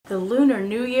The Lunar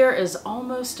New Year is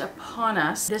almost upon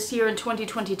us. This year in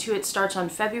 2022, it starts on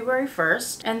February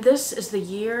 1st, and this is the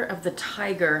year of the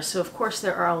tiger. So of course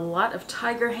there are a lot of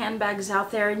tiger handbags out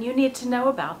there, and you need to know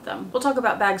about them. We'll talk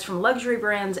about bags from luxury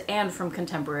brands and from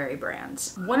contemporary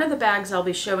brands. One of the bags I'll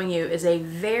be showing you is a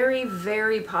very,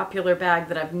 very popular bag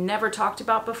that I've never talked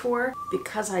about before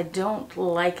because I don't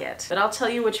like it. But I'll tell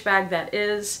you which bag that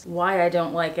is, why I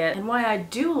don't like it, and why I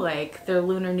do like their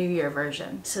Lunar New Year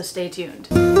version. So stay tuned.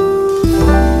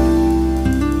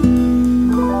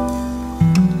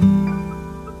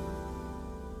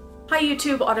 Hi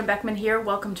YouTube, Autumn Beckman here.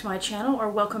 Welcome to my channel, or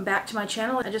welcome back to my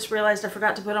channel. I just realized I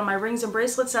forgot to put on my rings and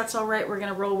bracelets. That's alright, we're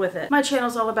gonna roll with it. My channel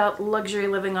is all about luxury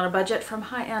living on a budget, from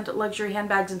high-end luxury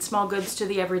handbags and small goods to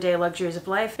the everyday luxuries of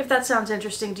life. If that sounds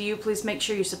interesting to you, please make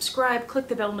sure you subscribe, click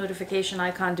the bell notification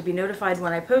icon to be notified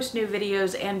when I post new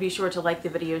videos, and be sure to like the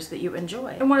videos that you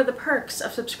enjoy. And one of the perks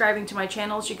of subscribing to my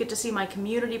channel is you get to see my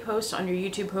community posts on your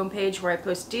YouTube homepage where I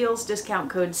post deals,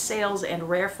 discount codes, sales, and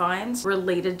rare finds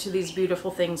related to these beautiful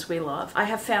things we love. I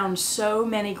have found so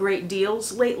many great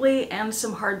deals lately and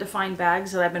some hard to find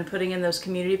bags that I've been putting in those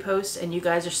community posts, and you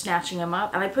guys are snatching them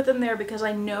up. And I put them there because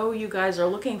I know you guys are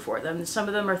looking for them. Some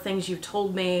of them are things you've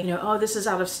told me, you know, oh, this is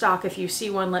out of stock. If you see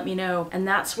one, let me know. And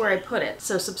that's where I put it.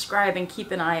 So subscribe and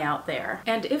keep an eye out there.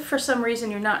 And if for some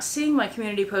reason you're not seeing my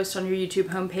community posts on your YouTube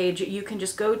homepage, you can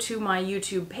just go to my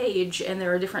YouTube page, and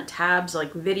there are different tabs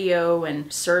like video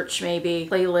and search, maybe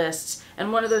playlists.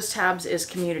 And one of those tabs is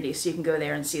community, so you can go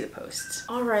there and see the posts.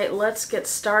 All right, let's get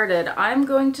started. I'm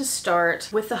going to start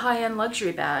with the high-end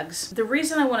luxury bags. The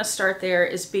reason I want to start there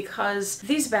is because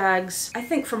these bags, I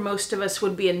think for most of us,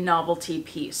 would be a novelty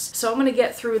piece. So I'm going to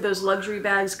get through those luxury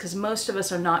bags because most of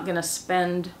us are not going to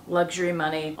spend luxury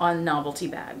money on novelty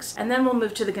bags. And then we'll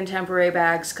move to the contemporary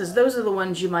bags because those are the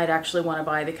ones you might actually want to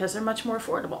buy because they're much more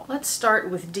affordable. Let's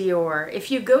start with Dior. If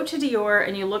you go to Dior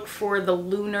and you look for the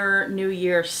Lunar New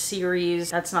Year series,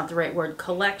 that's not the right word,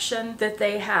 collection that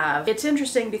they have. It's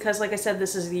interesting because, like I said,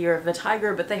 this is the year of the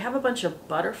tiger, but they have a bunch of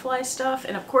butterfly stuff.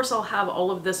 And of course, I'll have all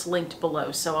of this linked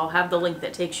below. So I'll have the link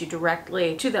that takes you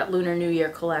directly to that Lunar New Year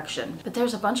collection. But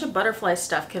there's a bunch of butterfly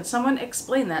stuff. Can someone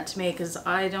explain that to me? Because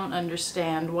I don't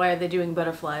understand. Why are they doing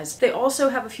butterflies? They also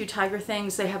have a few tiger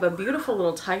things. They have a beautiful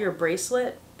little tiger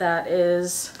bracelet that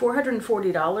is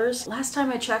 $440. Last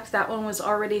time I checked, that one was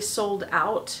already sold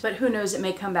out, but who knows, it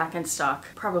may come back in stock.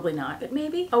 Probably not, but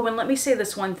maybe. Oh, and let me say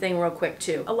this one thing real quick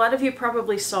too. A lot of you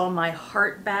probably saw my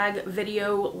heart bag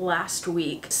video last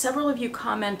week. Several of you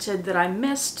commented that I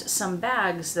missed some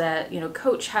bags that, you know,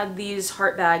 Coach had these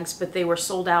heart bags, but they were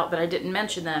sold out, but I didn't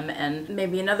mention them, and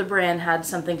maybe another brand had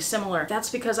something similar. That's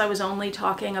because I was only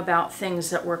talking about things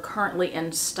that were currently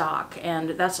in stock, and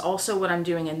that's also what I'm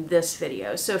doing in this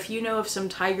video. So if you know of some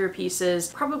tiger pieces,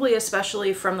 probably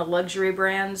especially from the luxury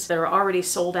brands that are already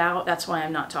sold out, that's why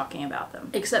I'm not talking about them.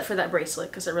 Except for that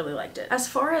bracelet, because I really liked it. As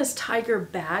far as tiger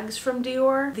bags from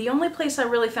Dior, the only place I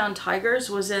really found tigers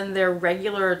was in their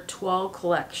regular toile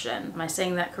collection. Am I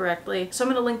saying that correctly? So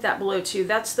I'm going to link that below too.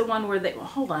 That's the one where they, well,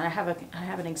 hold on, I have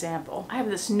an example. I have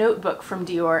this notebook from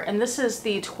Dior, and this is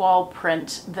the toile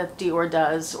print that Dior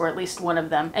does, or at least one of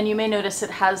them. And you may notice it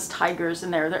has tigers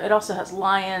in there. It also has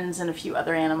lions and a few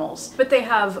other animals. But they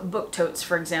have book totes,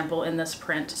 for example, in this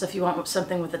print. So if you want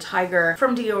something with a tiger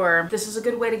from Dior, this is a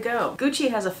good way to go. Gucci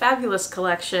has a fabulous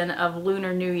collection of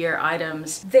Lunar New Year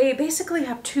items. They basically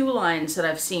have two lines that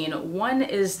I've seen. One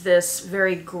is this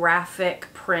very graphic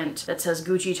print that says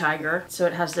Gucci Tiger. So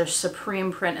it has their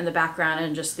supreme print in the background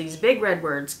and just these big red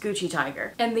words, Gucci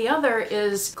Tiger. And the other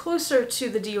is closer to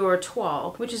the Dior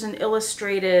toile, which is an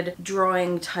illustrated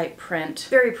drawing type print.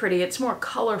 Very pretty. It's more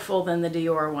colorful than the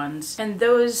Dior ones. And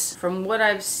those, from what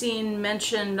I've seen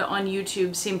mentioned on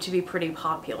YouTube, seem to be pretty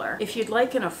popular. If you'd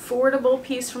like an affordable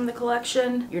piece from the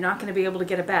collection, you're not going to be able to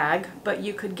get a bag, but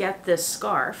you could get this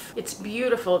scarf. It's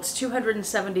beautiful. It's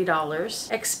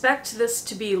 $270. Expect this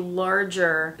to be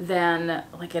larger than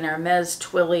like an Hermes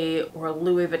Twilly or a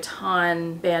Louis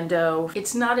Vuitton bandeau.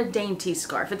 It's not a dainty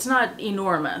scarf. It's not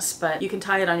enormous, but you can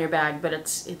tie it on your bag, but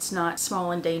it's not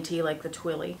small and dainty like the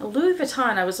Twilly. Louis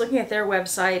Vuitton, I was looking at their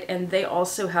website, and they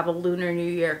also have a Lunar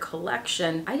New Year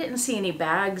collection. I didn't see any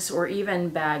bags or even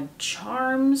bag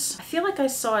charms. I feel like I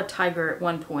saw a tiger at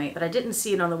one point, but I didn't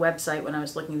see it on the website when I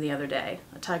was looking the other day.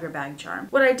 A tiger bag charm.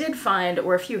 What I did find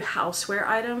were a few houseware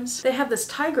items. They have this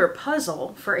tiger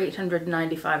puzzle for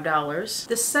 $895.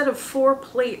 This set of 4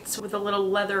 plates with a little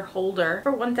leather holder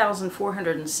for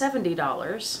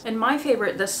 $1,470. And my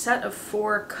favorite, the set of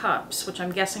 4 cups, which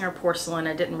I'm guessing are porcelain.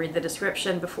 I didn't read the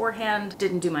description beforehand.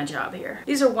 Didn't do my job here.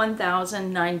 These are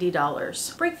 $1,090.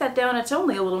 $200. Break that down, it's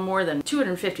only a little more than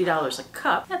 $250 a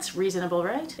cup. That's reasonable,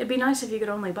 right? It'd be nice if you could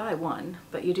only buy one,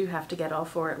 but you do have to get all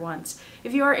four at once.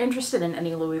 If you are interested in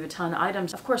any Louis Vuitton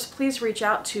items, of course, please reach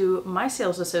out to my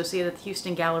sales associate at the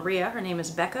Houston Galleria. Her name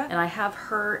is Becca, and I have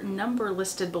her number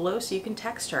listed below so you can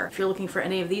text her if you're looking for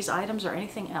any of these items or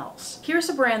anything else. Here's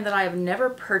a brand that I have never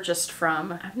purchased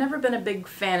from. I've never been a big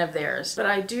fan of theirs, but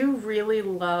I do really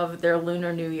love their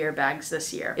Lunar New Year bags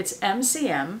this year. It's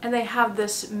MCM, and they have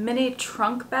this mini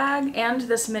trunk bag and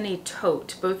this mini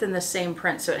tote, both in the same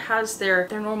print. So it has their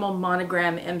normal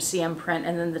monogram MCM print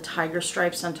and then the tiger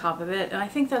stripes on top of it. And I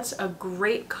think that's a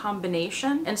great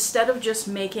combination. Instead of just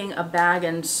making a bag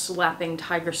and slapping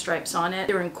tiger stripes on it,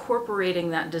 they're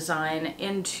incorporating that design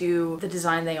into the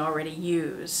design they already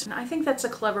use. And I think that's a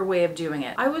clever way of doing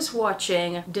it. I was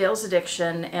watching Dale's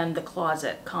Addiction and The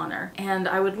Closet, Connor, and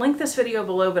I would link this video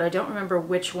below, but I don't remember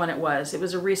which one it was. It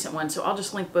was a recent one, so I'll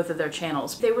just link both of their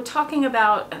channels. They were talking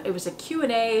about, it was a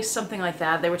Q&A, something like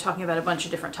that. They were talking about a bunch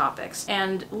of different topics.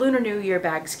 And Lunar New Year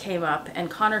bags came up, and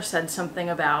Connor said something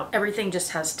about everything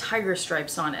just has tiger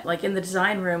stripes on it. Like in the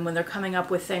design room, when they're coming up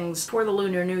with things for the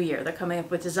Lunar New Year, they're coming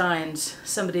up with designs.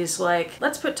 Somebody's like,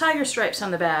 let's put tiger stripes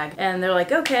on the bag. And they're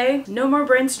like, okay, no more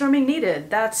brainstorming needed.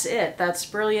 That's it. That's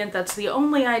brilliant. That's the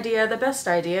only idea, the best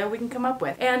idea we can come up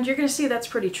with. And you're gonna see that's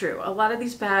pretty true. A lot of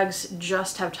these bags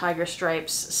just have tiger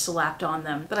stripes slapped on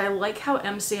them, but I like how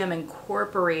MCM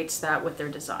incorporates that with their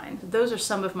design. Those are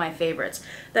some of my favorites.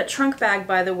 That trunk bag,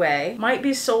 by the way, might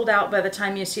be sold out by the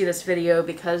time you see this video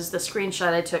because the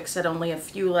screenshot I took said only a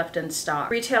few left in stock.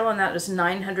 Retail on that was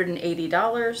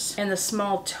 $980, and the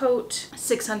small tote,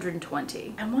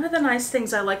 $620. And one of the nice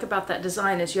things I like about that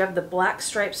design is you have the black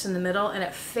stripes in the middle and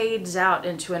it fades out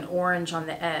into an orange on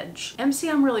the edge.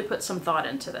 MCM really put some thought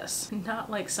into this, not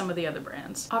like some of the other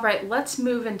brands. All right, let's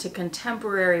move into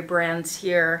contemporary brands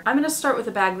here. I'm gonna start with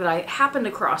a bag that I happened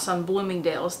across on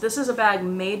Bloomingdale's. This is a bag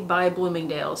made by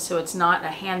Bloomingdale's, so it's not a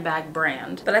handbag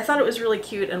brand, but I thought it was really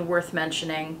cute and worth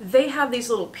mentioning. They have these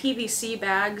little PVC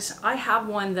bags. I have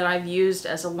one that I've used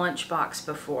as a lunchbox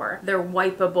before. They're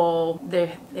wipeable.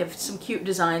 They have some cute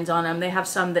designs on them. They have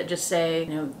some that just say,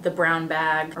 you know, the brown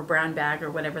bag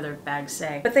or whatever their bags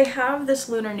say. But they have this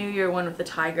Lunar New Year one with the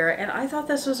tiger, and I thought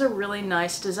this was a really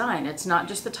nice design. It's not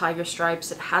just the tiger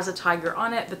stripes. It has a tiger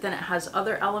on it, but then it has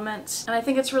other elements. And I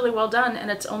think it's really well done, and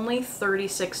it's only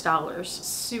 $36.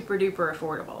 Super duper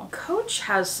affordable. Coach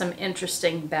has some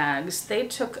interesting bags. They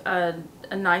took a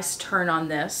nice turn on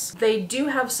this. They do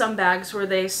have some bags where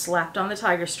they slapped on the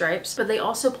tiger stripes, but they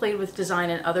also played with design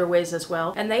in other ways as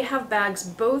well. And they have bags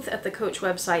both at the Coach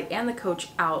website and the Coach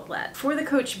outlet. For the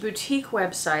Coach boutique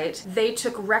website, they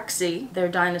took Rexy, their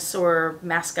dinosaur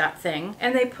mascot thing,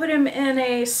 and they put him in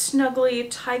a snuggly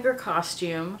tiger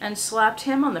costume and slapped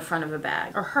him on the front of a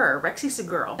bag. Or her. Rexy's a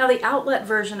girl. Now the outlet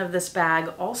version of this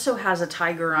bag also has a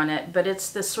tiger on it, but it's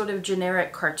this sort of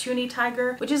generic cartoony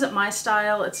tiger, which isn't my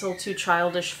style. It's a little too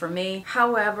childish for me.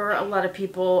 However, a lot of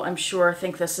people, I'm sure,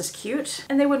 think this is cute,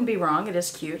 and they wouldn't be wrong. It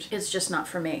is cute. It's just not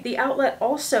for me. The outlet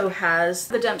also has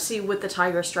the Dempsey with the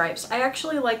tiger stripes. I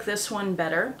actually like this one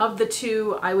better. Of the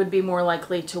two, I would be more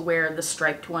likely to wear the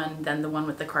striped one than the one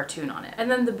with the cartoon on it. And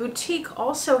then the boutique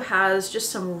also has just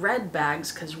some red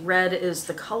bags, because red is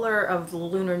the color of the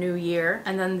Lunar New Year,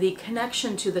 and then the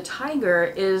connection to the tiger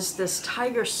is this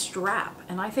tiger strap,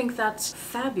 and I think that's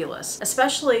fabulous,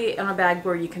 especially in a bag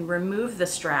where you can remove the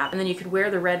strap, and then you could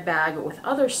wear the red bag with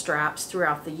other straps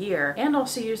throughout the year, and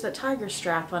also use that tiger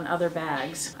strap on other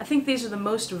bags. I think these are the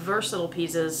most versatile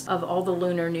pieces of all the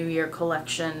Lunar New Year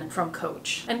collection from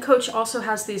Coach. And Coach also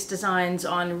has these designs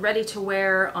on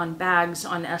ready-to-wear, on bags,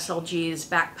 on SLGs,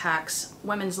 backpacks,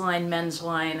 women's line, men's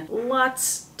line,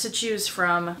 lots to choose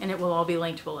from, and it will all be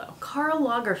linked below. Karl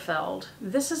Lagerfeld.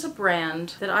 This is a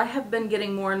brand that I have been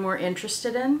getting more and more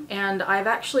interested in, and I've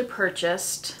actually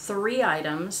purchased 3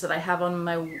 items that I have on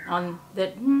my,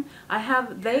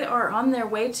 they are on their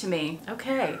way to me.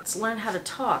 Okay, let's learn how to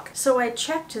talk. So I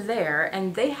checked there,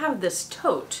 and they have this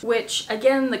tote, which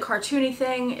again, the cartoony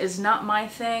thing is not my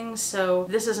thing, so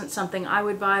this isn't something I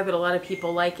would buy, but a lot of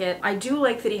people like it. I do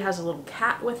like that he has a little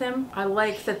cat with him. I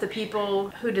like that the people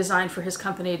who designed for his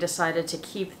company decided to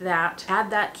keep that,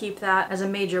 keep that as a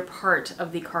major part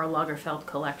of the Karl Lagerfeld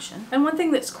collection. And one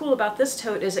thing that's cool about this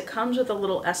tote is it comes with a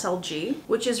little SLG,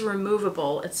 which is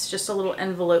removable. It's just a little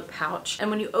envelope pouch. And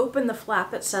when you open the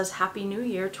flap, it says Happy New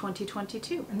Year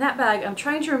 2022. And that bag, I'm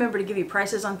trying to remember to give you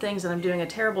prices on things, and I'm doing a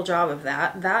terrible job of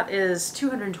that. That is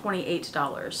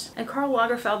 $228. And Karl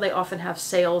Lagerfeld, they often have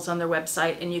sales on their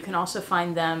website, and you can also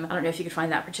find them, I don't know if you can find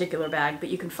that particular bag, but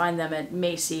you can find them at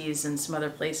Macy's and some other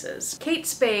places. Kate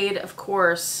Spade Spade, of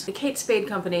course, the Kate Spade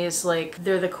company is like,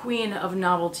 they're the queen of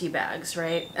novelty bags,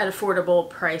 right? At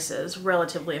affordable prices,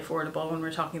 relatively affordable when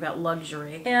we're talking about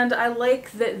luxury. And I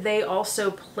like that they also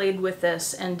played with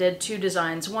this and did two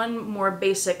designs. One more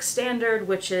basic standard,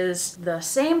 which is the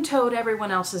same tote everyone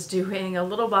else is doing, a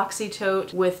little boxy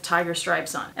tote with tiger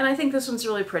stripes on. And I think this one's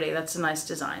really pretty. That's a nice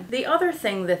design. The other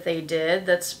thing that they did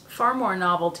that's far more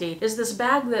novelty is this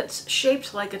bag that's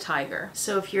shaped like a tiger.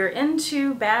 So if you're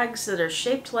into bags that are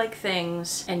shaped like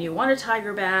things and you want a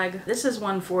tiger bag, this is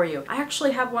one for you. I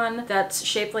actually have one that's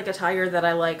shaped like a tiger that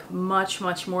I like much,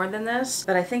 much more than this,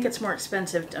 but I think it's more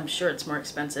expensive. I'm sure it's more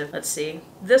expensive. Let's see.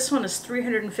 This one is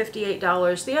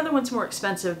 $358. The other one's more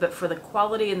expensive, but for the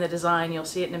quality and the design, you'll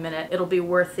see it in a minute, it'll be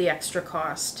worth the extra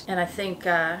cost. And I think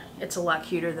it's a lot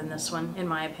cuter than this one, in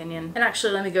my opinion. And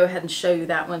actually, let me go ahead and show you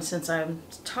that one since I'm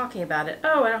talking about it.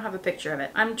 Oh, I don't have a picture of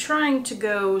it. I'm trying to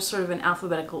go sort of in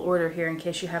alphabetical order here in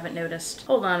case you haven't noticed.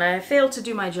 Hold on, I failed to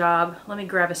do my job. Let me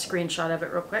grab a screenshot of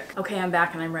it real quick. Okay, I'm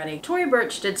back and I'm ready. Tory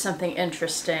Burch did something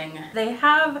interesting. They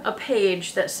have a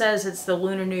page that says it's the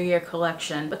Lunar New Year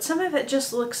collection, but some of it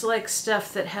just looks like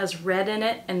stuff that has red in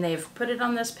it, and they've put it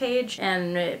on this page,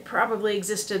 and it probably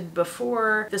existed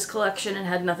before this collection and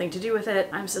had nothing to do with it.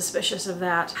 I'm suspicious of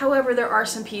that. However, there are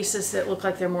some pieces that look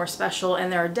like they're more special,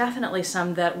 and there are definitely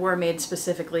some that were made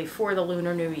specifically for the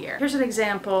Lunar New Year. Here's an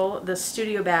example, the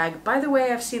studio bag. By the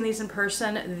way, I've seen these in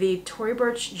person. The Tory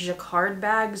Burch Jacquard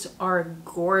bags are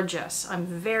gorgeous. I'm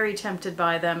very tempted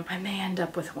by them. I may end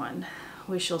up with one.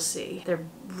 We shall see. They're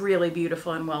really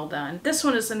beautiful and well done. This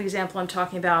one is an example I'm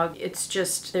talking about. It's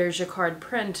just their jacquard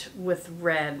print with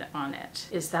red on it.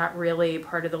 Is that really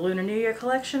part of the Lunar New Year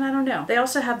collection? I don't know. They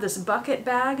also have this bucket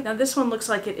bag. Now this one looks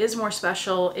like it is more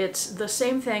special. It's the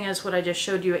same thing as what I just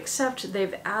showed you, except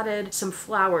they've added some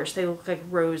flowers. They look like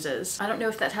roses. I don't know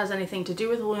if that has anything to do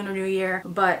with the Lunar New Year,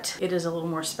 but it is a little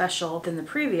more special than the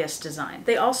previous design.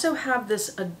 They also have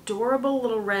this adorable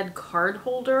little red card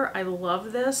holder. I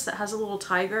love this. That has a little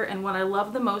tiger, and what I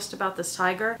love the most about this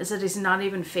tiger is that he's not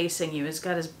even facing you. He's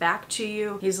got his back to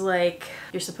you. He's like,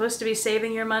 you're supposed to be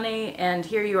saving your money, and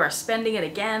here you are spending it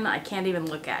again. I can't even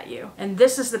look at you. And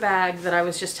this is the bag that I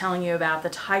was just telling you about, the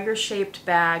tiger-shaped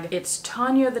bag. It's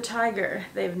Tanya the Tiger,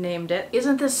 they've named it.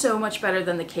 Isn't this so much better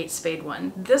than the Kate Spade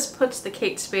one? This puts the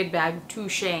Kate Spade bag to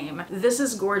shame. This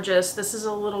is gorgeous. This is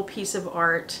a little piece of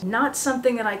art. Not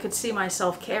something that I could see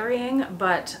myself carrying,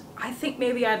 but I think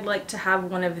maybe I'd like to have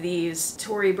one of these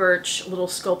Tory Burch little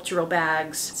sculptural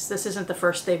bags. This isn't the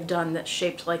first they've done that's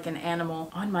shaped like an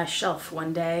animal on my shelf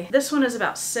one day. This one is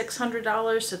about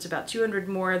 $600, so it's about $200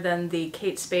 more than the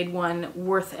Kate Spade one,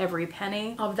 worth every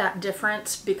penny of that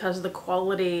difference because the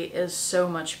quality is so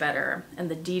much better and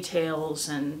the details,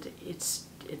 and it's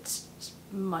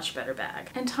much better bag.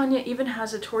 And Tanya even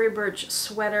has a Tory Burch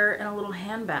sweater and a little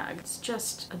handbag. It's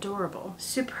just adorable.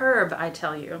 Superb, I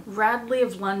tell you. Radley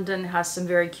of London has some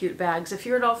very cute bags. If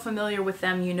you're at all familiar with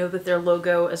them, you know that their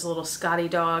logo is a little Scotty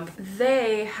dog.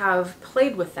 They have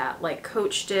played with that like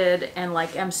Coach did and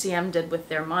like MCM did with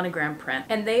their monogram print.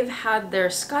 And they've had their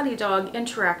Scotty dog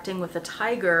interacting with a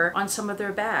tiger on some of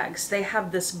their bags. They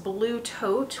have this blue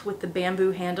tote with the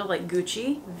bamboo handle like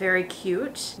Gucci. Very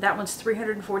cute. That one's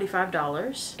 $345.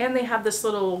 And they have this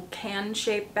little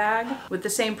can-shaped bag with the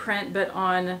same print but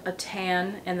on a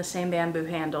tan and the same bamboo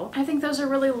handle. I think those are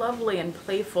really lovely and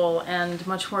playful and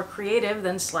much more creative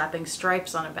than slapping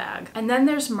stripes on a bag. And then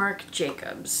there's Marc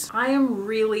Jacobs. I am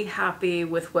really happy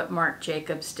with what Marc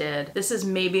Jacobs did. This is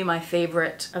maybe my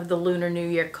favorite of the Lunar New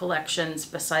Year collections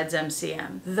besides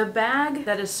MCM. The bag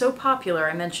that is so popular,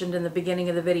 I mentioned in the beginning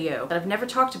of the video, that I've never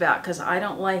talked about because I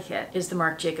don't like it, is the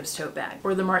Marc Jacobs tote bag,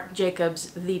 or the Marc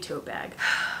Jacobs The Tote Bag.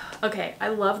 Okay, I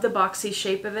love the boxy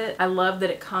shape of it. I love that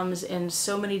it comes in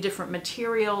so many different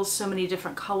materials, so many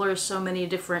different colors, so many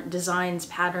different designs,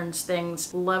 patterns,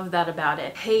 things. Love that about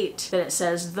it. Hate that it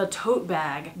says the tote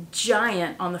bag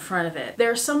giant on the front of it.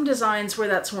 There are some designs where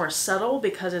that's more subtle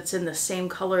because it's in the same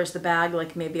color as the bag,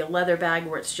 like maybe a leather bag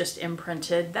where it's just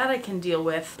imprinted. That I can deal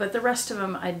with, but the rest of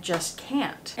them I just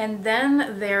can't. And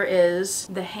then there is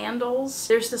the handles.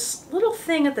 There's this little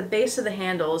thing at the base of the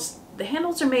handles. The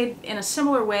handles are made in a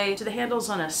similar way to the handles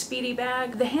on a Speedy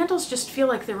bag. The handles just feel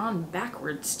like they're on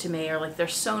backwards to me, or like they're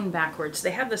sewn backwards.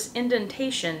 They have this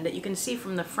indentation that you can see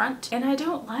from the front, and I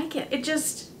don't like it. It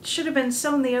just should have been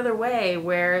sewn the other way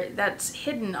where that's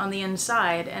hidden on the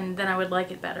inside, and then I would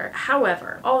like it better.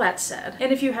 However, all that said,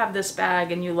 and if you have this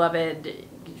bag and you love it,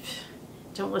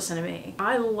 Don't listen to me.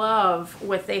 I love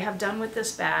what they have done with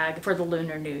this bag for the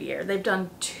Lunar New Year. They've done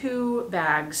two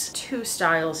bags, two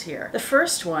styles here. The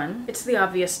first one, it's the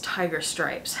obvious tiger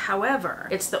stripes. However,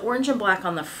 it's the orange and black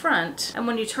on the front, and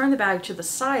when you turn the bag to the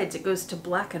sides, it goes to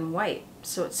black and white.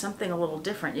 So it's something a little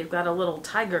different. You've got a little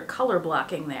tiger color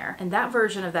blocking there. And that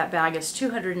version of that bag is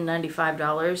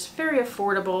 $295. Very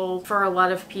affordable for a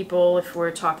lot of people if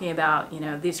we're talking about, you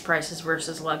know, these prices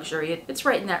versus luxury. It's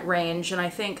right in that range, and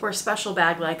I think for a special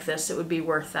bag like this, it would be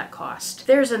worth that cost.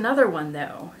 There's another one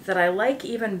though that I like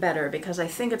even better because I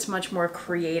think it's much more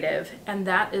creative, and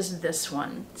that is this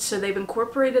one. So they've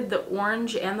incorporated the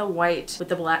orange and the white with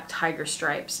the black tiger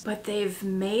stripes, but they've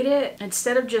made it,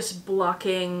 instead of just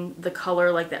blocking the color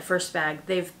like that first bag,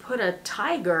 they've put a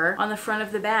tiger on the front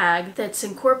of the bag that's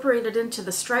incorporated into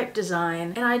the stripe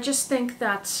design, and I just think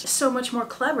that's so much more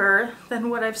clever than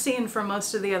what I've seen from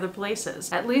most of the other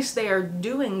places. At least they are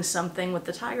doing something with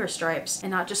the tiger stripes and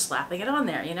not just slapping it on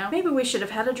there, you know? Maybe we should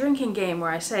have had a drinking game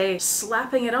where I say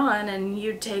slapping it on and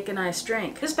you'd take a nice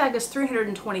drink. This bag is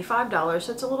 $325,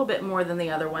 so it's a little bit more than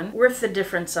the other one. Worth the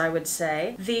difference, I would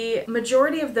say. The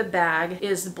majority of the bag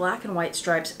is black and white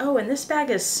stripes. Oh, and this bag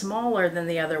is smaller than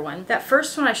the other one. That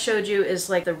first one I showed you is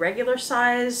like the regular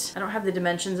size. I don't have the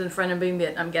dimensions in front of me,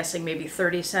 but I'm guessing maybe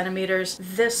 30 centimeters.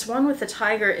 This one with the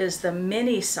tiger is the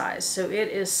mini size, so it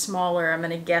is smaller. I'm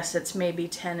gonna guess it's maybe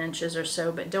 10 inches or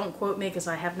so, but don't quote me because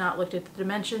I have not looked at the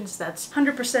dimensions. That's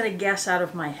 100% a guess out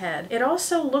of my head. It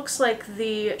also looks like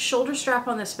the shoulder strap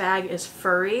on this bag is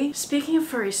furry. Speaking of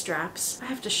furry straps, I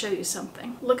have to show you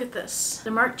something. Look at this.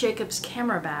 The Marc Jacobs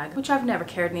camera bag, which I've never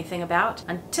cared anything about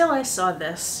until I saw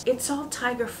this. It's all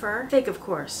tiger fur. Fake, of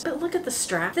course. But look at the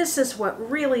strap. This is what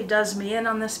really does me in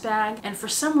on this bag, and for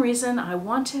some reason I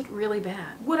want it really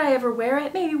bad. Would I ever wear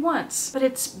it? Maybe once. But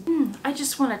it's, I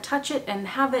just want to touch it and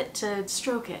have it to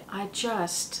stroke it. I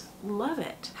just love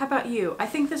it. How about you? I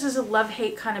think this is a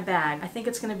love-hate kind of bag. I think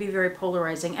it's going to be very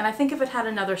polarizing, and I think if it had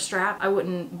another strap, I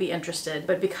wouldn't be interested.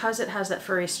 But because it has that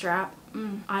furry strap,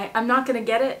 I'm not gonna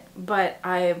get it, but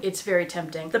it's very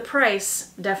tempting. The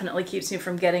price definitely keeps me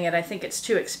from getting it. I think it's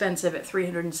too expensive at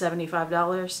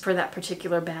 $375 for that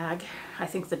particular bag. I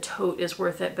think the tote is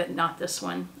worth it, but not this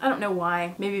one. I don't know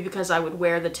why. Maybe because I would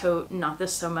wear the tote, not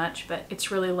this so much, but it's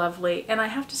really lovely. And I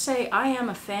have to say, I am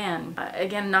a fan.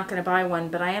 Again, not gonna buy one,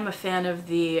 but I am a fan of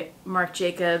the Marc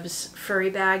Jacobs furry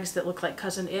bags that look like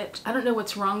Cousin It. I don't know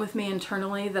what's wrong with me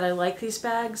internally that I like these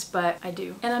bags, but I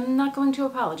do. And I'm not going to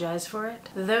apologize for it.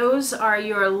 Those are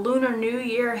your Lunar New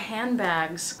Year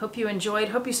handbags. Hope you enjoyed.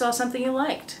 Hope you saw something you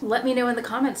liked. Let me know in the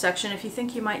comment section if you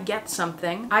think you might get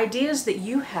something. Ideas that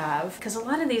you have, because a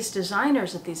lot of these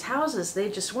designers at these houses,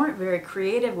 they just weren't very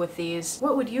creative with these.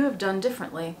 What would you have done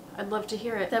differently? I'd love to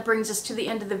hear it. That brings us to the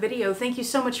end of the video. Thank you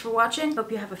so much for watching.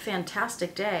 Hope you have a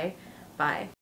fantastic day. Bye.